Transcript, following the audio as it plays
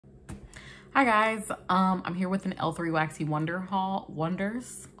Hi guys, I'm here with an L3 Waxy Wonders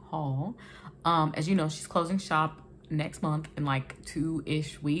haul. As you know, she's closing shop next month in like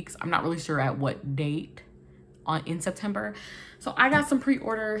 2-ish weeks. I'm not really sure at what date in September. So I got some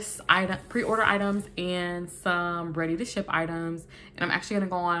pre-order items and some ready to ship items. And I'm actually gonna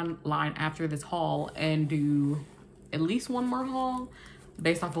go online after this haul and do at least one more haul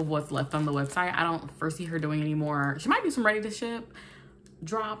based off of what's left on the website. I don't foresee her doing any more. She might do some ready to ship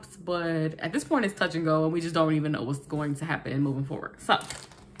drops, but at this point it's touch and go and we just don't even know what's going to happen moving forward. So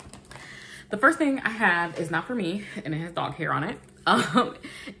the first thing I have is not for me and it has dog hair on it.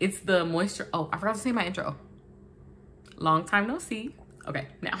 It's the moisture. Oh, I forgot to say my intro. Long time no see. Okay,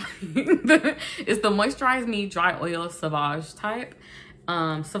 now it's the Moisturize Me Dry Oil Sauvage type.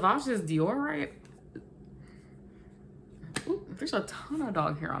 Sauvage is Dior, right? Ooh, there's a ton of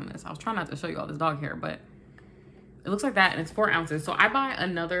dog hair on this. I was trying not to show you all this dog hair, but it looks like that, and it's 4 ounces. So I buy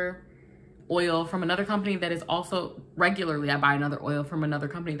another oil from another company that is also regularly. I buy another oil from another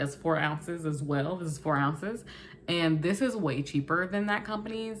company that's 4 ounces as well. This is 4 ounces, and this is way cheaper than that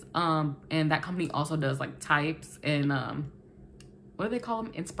company's. And that company also does like types and what do they call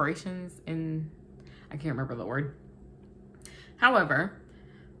them? Inspirations, and I can't remember the word. However,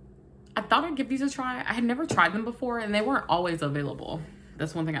 I thought I'd give these a try. I had never tried them before, and they weren't always available.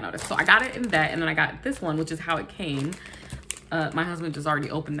 That's one thing I noticed. So I got it in that, and then I got this one, which is how it came. My husband just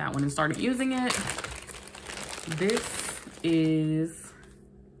already opened that one and started using it. This is,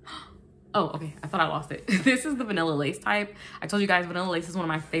 oh, okay, I thought I lost it. This is the Vanilla Lace type. I told you guys Vanilla Lace is one of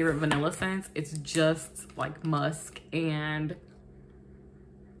my favorite vanilla scents. It's just like musk and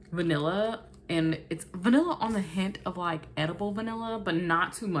vanilla. And it's vanilla on the hint of like edible vanilla, but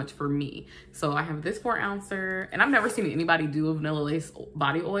not too much for me. So I have this 4 ouncer, and I've never seen anybody do a Vanilla Lace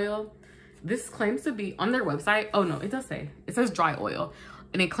body oil. This claims to be on their website. Oh no, it does say, it says dry oil.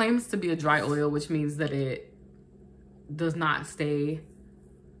 And it claims to be a dry oil, which means that it does not stay,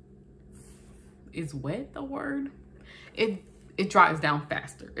 is wet the word? It dries down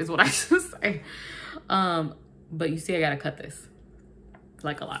faster is what I should say. But you see I gotta cut this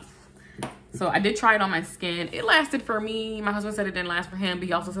like a lot. So I did try it on my skin. It lasted for me. My husband said it didn't last for him, but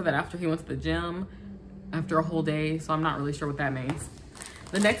he also said that after he went to the gym after a whole day. So I'm not really sure what that means.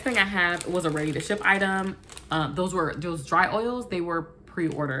 The next thing I have was a ready to ship item. Those dry oils, they were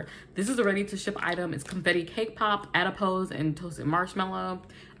pre-order. This is a ready to ship item. It's confetti cake pop, adipose, and toasted marshmallow.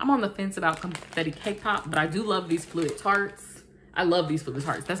 I'm on the fence about confetti cake pop, but I do love these fluid tarts. I love these fluid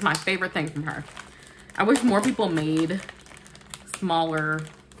tarts. That's my favorite thing from her. I wish more people made smaller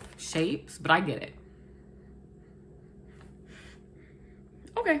shapes, but I get it.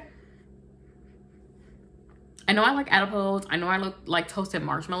 Okay. I know I like adipose. I know I like toasted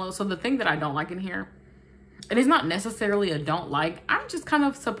marshmallow. So the thing that I don't like in here, and it's not necessarily a don't like, I'm just kind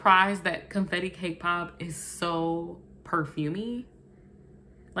of surprised that confetti cake pop is so perfumey.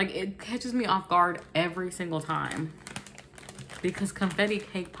 Like, it catches me off guard every single time because confetti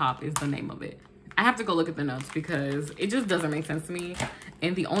cake pop is the name of it. I have to go look at the notes because it just doesn't make sense to me.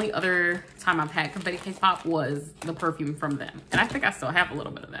 And the only other time I've had confetti cake pop was the perfume from them. And I think I still have a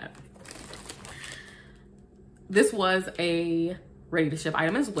little bit of that. This was a ready to ship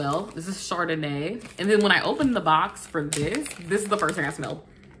item as well. This is Chardonnay. And then when I opened the box for this is the first thing I smelled.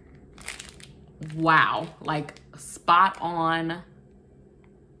 Wow, like spot on,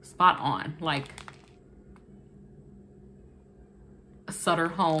 like Sutter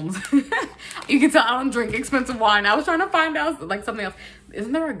Homes. You can tell I don't drink expensive wine. I was trying to find out like something else.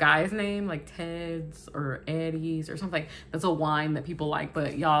 Isn't there a guy's name like Ted's or Eddie's or something that's a wine that people like,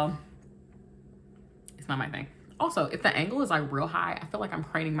 but y'all, it's not my thing. Also, if the angle is like real high, I feel like I'm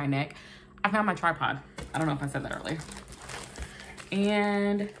craning my neck. I found my tripod. I don't know if I said that earlier.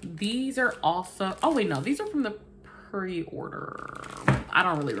 And these are also, oh wait, no, these are from the pre-order. I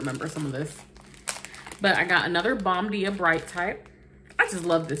don't really remember some of this, but I got another Bom Dia Bright type. I just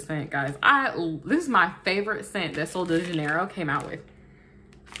love this scent, guys. This is my favorite scent that Sol de Janeiro came out with.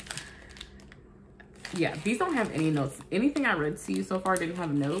 Yeah, these don't have any notes. Anything I read to you so far didn't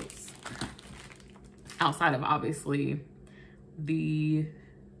have notes outside of obviously the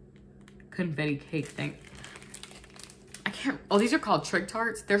confetti cake thing. Oh, these are called Trig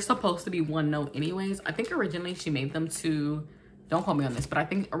Tarts. They're supposed to be one note anyways. I think originally she made them to, don't quote me on this, but I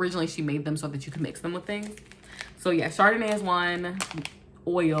think originally she made them so that you could mix them with things. So yeah, Chardonnay is one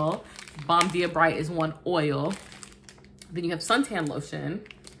oil. Bom Dia Bright is one oil. Then you have suntan lotion.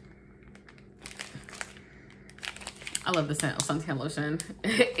 I love the scent of suntan lotion.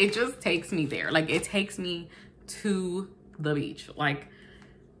 It just takes me there. Like, it takes me to the beach. Like,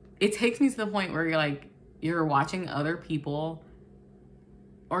 it takes me to the point where you're like, you're watching other people,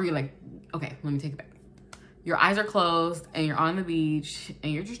 or you're like, Okay, let me take it back. Your eyes are closed and you're on the beach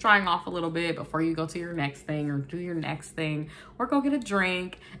and you're just drying off a little bit before you go to your next thing or do your next thing or go get a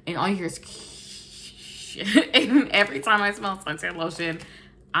drink, and all you hear is and every time I smell suntan lotion,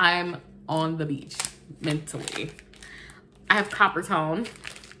 I'm on the beach mentally. I have copper tone.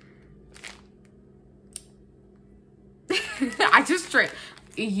 I just straight,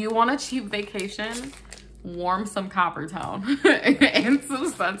 you want a cheap vacation? Warm some copper tone and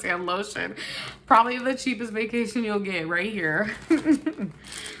some suntan lotion. Probably the cheapest vacation you'll get right here.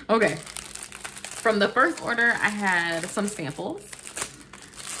 Okay, from the first order I had some samples.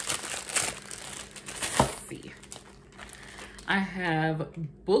 Let's see, I have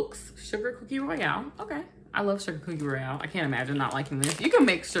Books Sugar Cookie Royale. Okay, I love Sugar Cookie Royale. I can't imagine not liking this. You can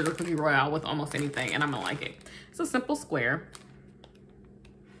make Sugar Cookie Royale with almost anything and I'm gonna like it. It's a simple square.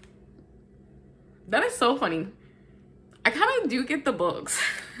 That is so funny. I kind of do get the books.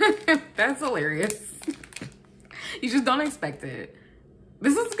 That's hilarious. You just don't expect it.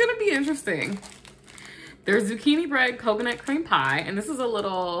 This is gonna be interesting. There's zucchini bread, coconut cream pie, and this is a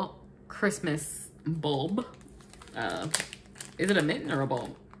little Christmas bulb. Is it a mitten or a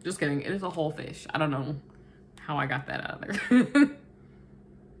bulb? Just kidding, it is a whole fish. I don't know how I got that out of there.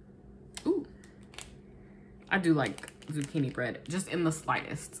 Ooh, I do like zucchini bread, just in the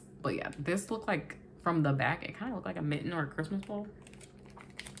slightest. But yeah, this looked like, from the back, it kind of looked like a mitten or a Christmas bowl.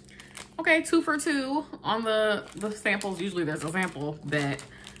 Okay, 2 for 2 on the samples. Usually there's a sample that,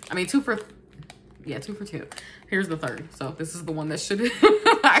 I mean, 2 for 2. Here's the third. So this is the one that should,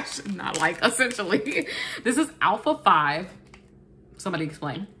 I should not like, essentially. This is Alpha 5. Somebody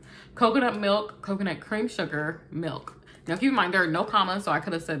explain. Coconut milk, coconut cream sugar, milk. Now keep in mind, there are no commas, so I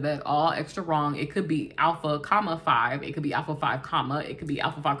could have said that all extra wrong. It could be alpha, comma, 5. It could be alpha 5, comma. It could be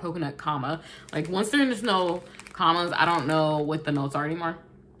alpha 5 coconut, comma. Like, once there's no commas, I don't know what the notes are anymore.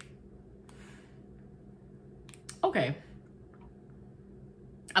 Okay.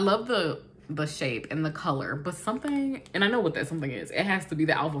 I love the shape and the color, but something, and I know what that something is. It has to be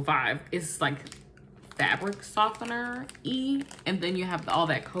the alpha 5. It's like fabric softener-y, and then you have all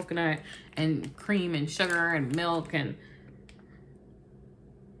that coconut and cream and sugar and milk, and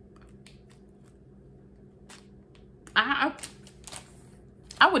I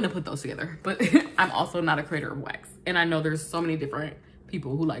wouldn't have put those together, but I'm also not a creator of wax, and I know there's so many different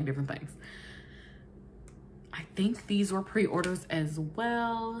people who like different things. I think these were pre-orders as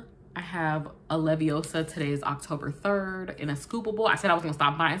well. I have a Leviosa. Today is October 3rd in a scoopable. I said I was gonna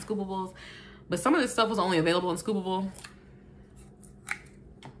stop buying scoopables, but some of this stuff was only available in scoopable.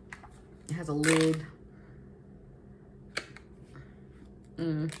 It has a lid.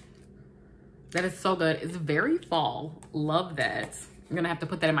 That is so good. It's very fall. Love that. I'm gonna have to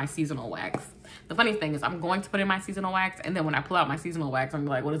put that in my seasonal wax. The funny thing is I'm going to put in my seasonal wax, and then when I pull out my seasonal wax, I'm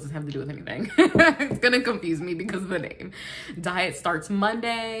like, what does this have to do with anything? It's gonna confuse me because of the name. Diet starts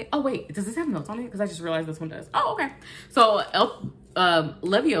Monday. Oh wait, does this have notes on it? Because I just realized this one does. Oh, okay. So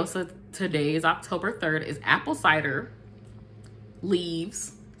Leviosa today is October 3rd is apple cider,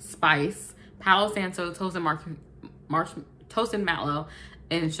 leaves, spice, Palo Santo, toasted mallow,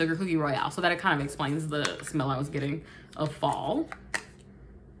 and sugar cookie royale. So that it kind of explains the smell I was getting of fall.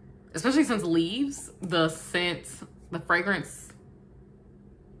 Especially since leaves, the scent, the fragrance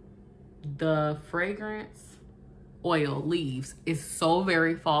oil, leaves, is so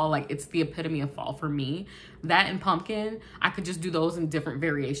very fall. Like, it's the epitome of fall for me. That and pumpkin, I could just do those in different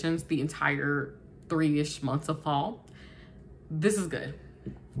variations the entire 3-ish months of fall. This is good.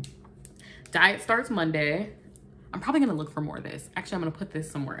 Diet starts Monday. I'm probably gonna look for more of this. Actually, I'm gonna put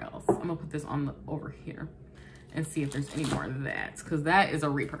this somewhere else. I'm gonna put this on over here and see if there's any more of that, because that is a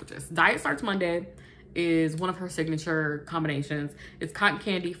repurchase. Diet starts Monday is one of her signature combinations. It's cotton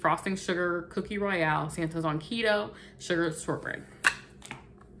candy, frosting, sugar, cookie royale, Santa's on keto, sugar shortbread.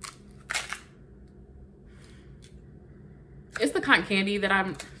 It's the cotton candy that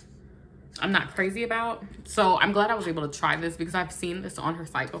I'm not crazy about. So I'm glad I was able to try this because I've seen this on her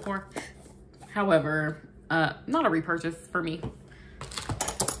site before. However, not a repurchase for me.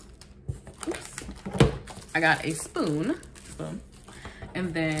 Oops. I got a spoon,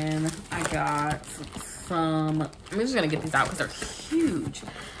 and then I got some, I'm just gonna get these out because they're huge.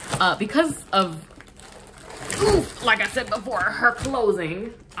 Because of, like I said before, her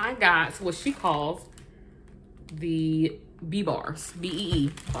closing, I got what she calls the B bars,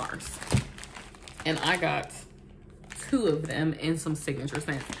 B-E-E bars. And I got 2 of them in some signature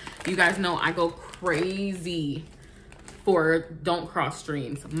scents. You guys know I go crazy for Don't Cross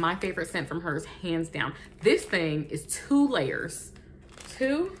Streams. My favorite scent from hers, hands down. This thing is 2 layers.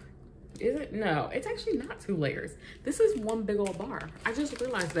 2? Is it? No, it's actually not 2 layers. This is one big old bar. I just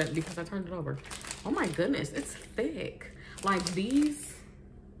realized that because I turned it over. Oh my goodness, it's thick. Like these,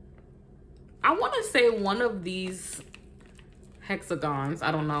 I want to say one of these hexagons,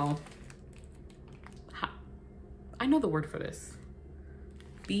 I don't know. I know the word for this.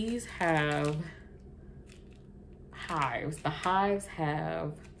 These have hives. The hives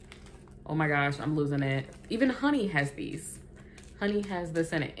have, oh my gosh, I'm losing it. Even honey has these. Honey has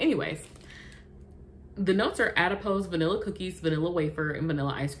this in it. Anyways, the notes are adipose, vanilla cookies, vanilla wafer, and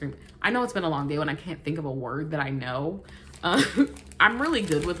vanilla ice cream. I know it's been a long day when I can't think of a word that I know. I'm really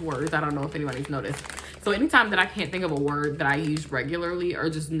good with words. I don't know if anybody's noticed. So anytime that I can't think of a word that I use regularly or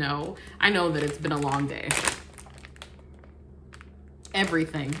just know, I know that it's been a long day.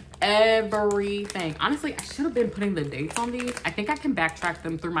 Everything. Honestly, I should have been putting the dates on these. I think I can backtrack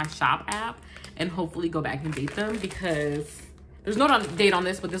them through my shop app and hopefully go back and date them because there's no date on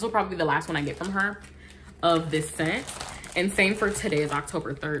this, but this will probably be the last one I get from her of this scent. And same for today's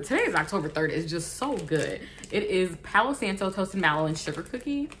October 3rd. Today's October 3rd is just so good. It is Palo Santo Toasted Mallow and Sugar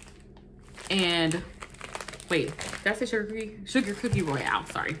Cookie. And wait, did I say Sugar Cookie? Sugar Cookie Royale,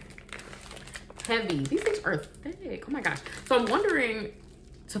 sorry. Heavy. These things are thick. Oh my gosh. So I'm wondering,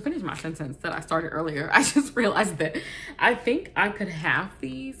 to finish my sentence that I started earlier, I just realized that I think I could have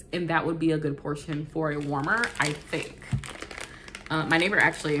these and that would be a good portion for a warmer, I think. My neighbor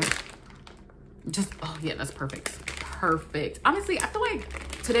actually just, oh yeah, that's perfect. Perfect. Honestly, I feel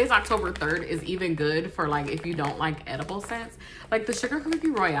like today's October 3rd is even good for like if you don't like edible scents. Like the Sugar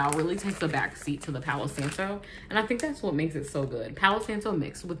Cookie Royale really takes a back seat to the Palo Santo, and I think that's what makes it so good. Palo Santo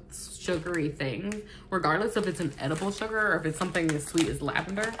mixed with sugary things, regardless if it's an edible sugar or if it's something as sweet as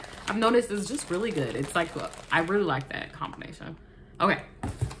lavender, I've noticed is just really good. It's like, I really like that combination. Okay,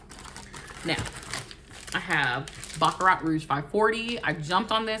 now I have Baccarat Rouge 540. I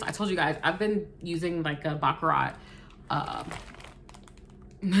jumped on this. I told you guys I've been using like a Baccarat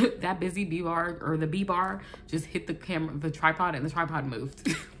that busy B bar, or the B bar just hit the camera, the tripod, and the tripod moved.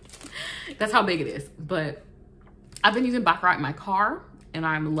 That's how big it is. But I've been using Baccarat in my car and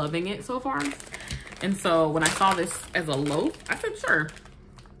I'm loving it so far. And so when I saw this as a loaf, I said, sure,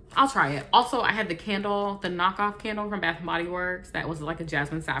 I'll try it. Also, I had the candle, the knockoff candle from Bath & Body Works. That was like a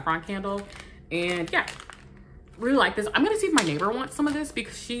jasmine saffron candle. And yeah, really like this. I'm gonna see if my neighbor wants some of this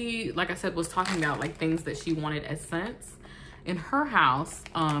because she, like I said, was talking about like things that she wanted as scents in her house,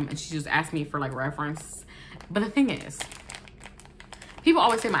 and she just asked me for like reference. But the thing is, people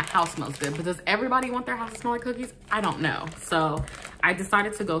always say my house smells good, but does everybody want their house to smell like cookies? I don't know. So I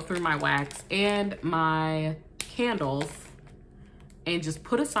decided to go through my wax and my candles and just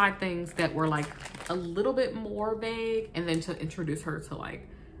put aside things that were like a little bit more vague, and then to introduce her to like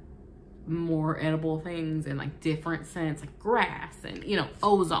more edible things and like different scents like grass and, you know,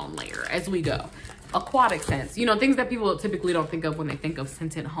 ozone layer as we go, aquatic scents, you know, things that people typically don't think of when they think of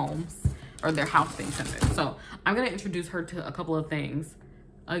scented homes or their house being scented. So I'm gonna introduce her to a couple of things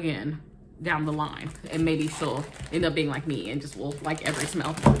again down the line, and maybe she'll end up being like me and just will like every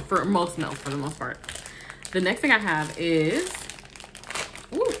smell, for most smells for the most part. The next thing I have is,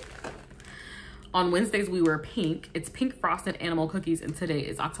 ooh, on Wednesdays, we wear pink. It's pink frosted animal cookies, and today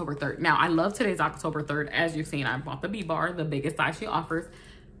is October 3rd. Now, I love today's October 3rd. As you've seen, I bought the B-Bar, the biggest size she offers.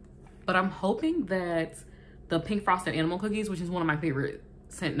 But I'm hoping that the pink frosted animal cookies, which is one of my favorite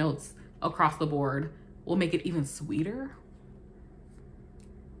scent notes across the board, will make it even sweeter.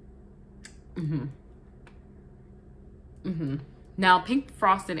 Now, pink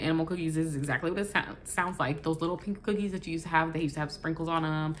frosted animal cookies is exactly what it sounds like. Those little pink cookies that you used to have, they used to have sprinkles on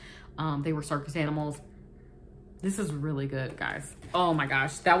them. They were circus animals. This is really good, guys. Oh my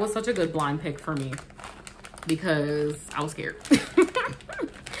gosh, that was such a good blind pick for me because I was scared.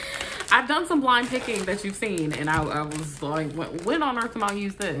 I've done some blind picking that you've seen, and I was like, when on earth am I gonna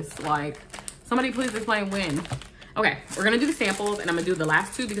use this? Like, somebody please explain when. Okay, we're gonna do the samples, and I'm gonna do the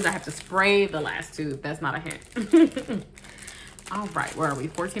last two because I have to spray the last two. That's not a hint. All right, where are we?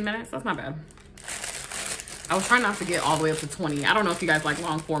 14 minutes? That's not bad. I was trying not to get all the way up to 20. I don't know if you guys like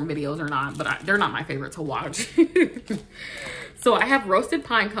long form videos or not, but they're not my favorite to watch. So I have roasted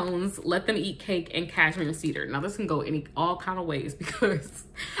pine cones, let them eat cake, and cashmere cedar. Now this can go all kind of ways because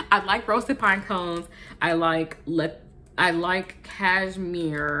I like roasted pine cones. I like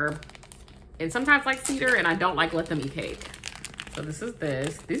cashmere, and sometimes like cedar, and I don't like let them eat cake. So this is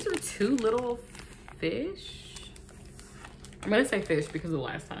this. These are two little fish. I'm gonna say fish because of the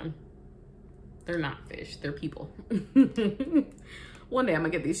last time. They're not fish, they're people. One day I'm gonna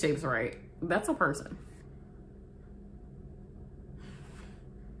get these shapes right. That's a person.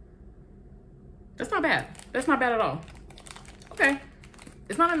 That's not bad. That's not bad at all. Okay.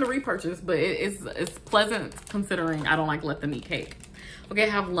 It's not in the repurchase, but it's pleasant considering I don't like let them eat cake. Okay, I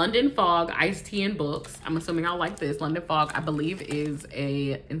have London Fog, iced tea and books. I'm assuming I'll like this. London Fog, I believe, is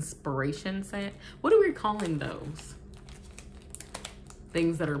a inspiration scent. What are we calling those?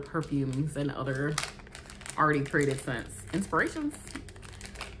 Things that are perfumes and other already created scents. Inspirations?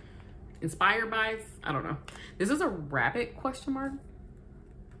 Inspired by? I don't know. This is a rabbit question mark.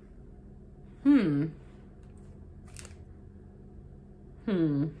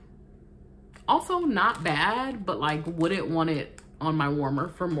 Also not bad, but like wouldn't want it on my warmer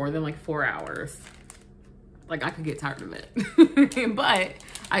for more than like 4 hours. Like I could get tired of it. But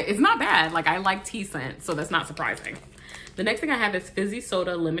it's not bad. Like I like tea scent, so that's not surprising. The next thing I have is fizzy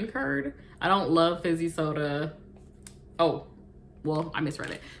soda lemon curd. I don't love fizzy soda. Oh, well, I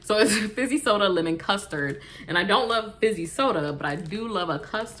misread it. So it's fizzy soda lemon custard. And I don't love fizzy soda, but I do love a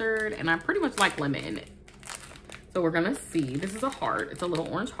custard, and I pretty much like lemon in it. So we're gonna see. This is a heart. It's a little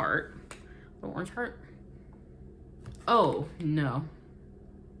orange heart. Little orange heart. Oh, no.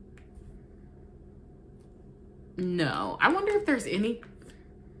 No. I wonder if there's any...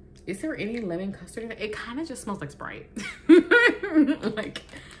 Is there any lemon custard in it? It kind of just smells like Sprite. Like,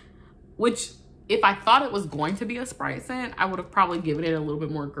 which, if I thought it was going to be a Sprite scent, I would have probably given it a little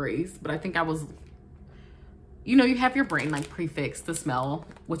bit more grace. But I think I was... You know, you have your brain, like, prefixed to smell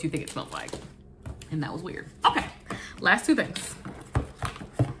what you think it smells like. And that was weird. Okay. Last two things.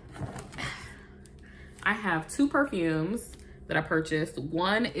 I have two perfumes that I purchased.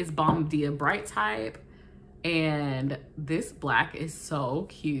 One is Balm Dia Bright Type, and this black is so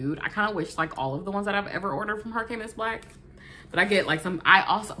cute. I kind of wish like all of the ones that I've ever ordered from her came as black, but I get like some. I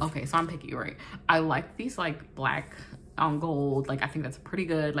also, okay, so I'm picky, right? I like these like black on gold. Like I think that's pretty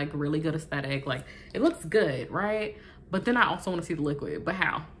good, like really good aesthetic. Like it looks good, right? But then I also want to see the liquid. But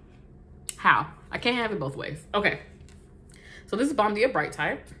how? I can't have it both ways. Okay, so this is Balm Dia Bright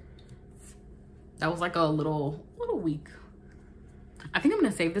Type. That was like a little week. I think I'm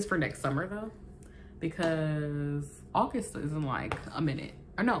gonna save this for next summer though, because August is in like a minute.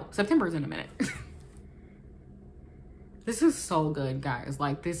 Or no, September is in a minute. This is so good, guys.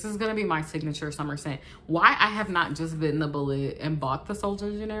 Like this is gonna be my signature summer scent. Why I have not just bitten the bullet and bought the Sol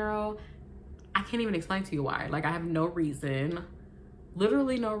de Janeiro, I can't even explain to you why. Like I have no reason,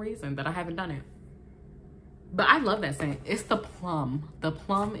 literally no reason that I haven't done it. But I love that scent. It's the plum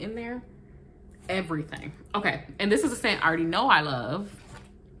in there. Everything. Okay, and this is a scent I already know I love.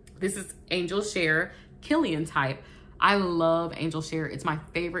 This is Angel Share Killian type. I love Angel Share. It's my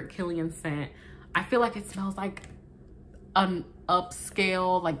favorite Killian scent. I feel like it smells like an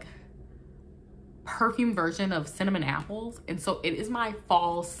upscale, like perfume version of cinnamon apples. And so it is my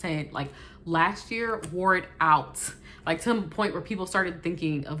fall scent. Like last year wore it out, like to the point where people started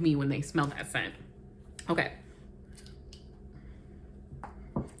thinking of me when they smelled that scent. Okay.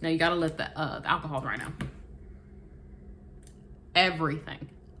 Now you gotta let the alcohol dry now. Everything.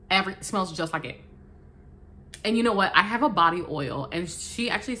 Smells just like it. And you know what? I have a body oil, and she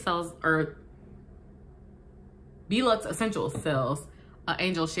actually sells, or Belux Essentials sells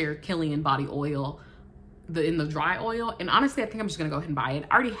Angel Share Killian body oil in the dry oil. And honestly, I think I'm just gonna go ahead and buy it.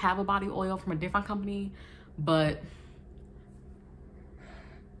 I already have a body oil from a different company, but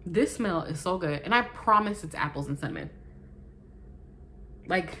this smell is so good. And I promise it's apples and cinnamon.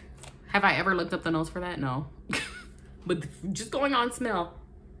 Like, have I ever looked up the nose for that? No. But just going on smell,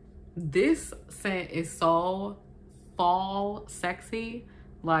 this scent is so fall sexy.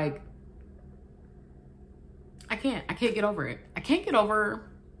 Like, I can't get over it. I can't get over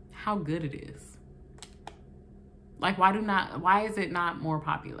how good it is. Like, why is it not more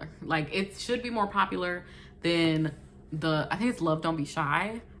popular? Like, it should be more popular than I think it's Love Don't Be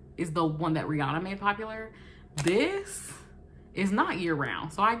Shy is the one that Rihanna made popular. This is not year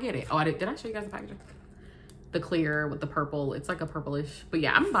round, so I get it. Oh, did I show you guys the packaging? The clear with the purple. It's like a purplish. But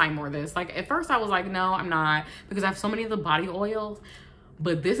yeah, I'm buying more of this. Like at first I was like, no, I'm not, because I have so many of the body oils.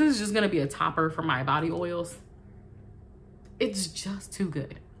 But this is just gonna be a topper for my body oils. It's just too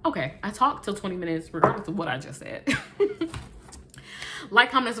good. Okay, I talked till 20 minutes regardless of what I just said. Like,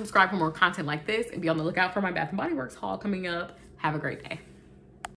 comment, and subscribe for more content like this, and be on the lookout for my Bath & Body Works haul coming up. Have a great day.